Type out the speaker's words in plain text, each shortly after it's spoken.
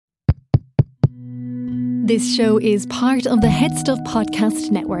This show is part of the Head Stuff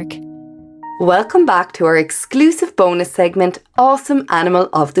Podcast Network. Welcome back to our exclusive bonus segment, Awesome Animal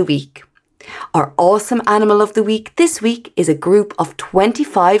of the Week. Our Awesome Animal of the Week this week is a group of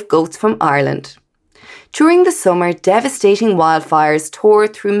 25 goats from Ireland. During the summer, devastating wildfires tore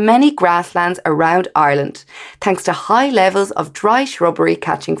through many grasslands around Ireland, thanks to high levels of dry shrubbery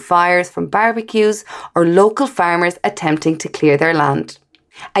catching fires from barbecues or local farmers attempting to clear their land.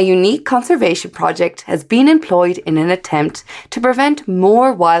 A unique conservation project has been employed in an attempt to prevent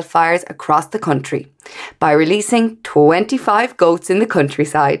more wildfires across the country by releasing 25 goats in the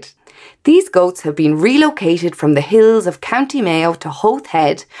countryside. These goats have been relocated from the hills of County Mayo to Howth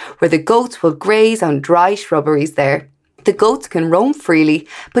Head, where the goats will graze on dry shrubberies there. The goats can roam freely,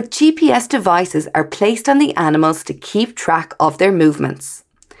 but GPS devices are placed on the animals to keep track of their movements.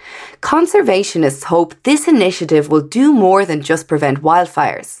 Conservationists hope this initiative will do more than just prevent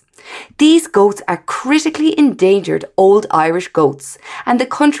wildfires. These goats are critically endangered old Irish goats and the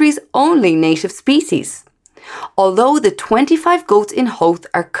country's only native species. Although the 25 goats in Howth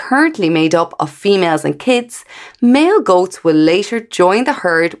are currently made up of females and kids, male goats will later join the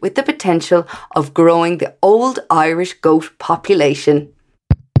herd with the potential of growing the old Irish goat population.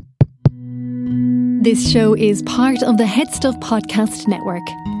 This show is part of the Head Stuff Podcast Network,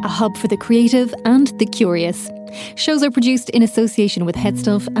 a hub for the creative and the curious. Shows are produced in association with Head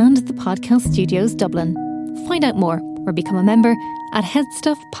Stuff and the Podcast Studios Dublin. Find out more or become a member at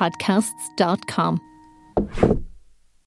headstuffpodcasts.com.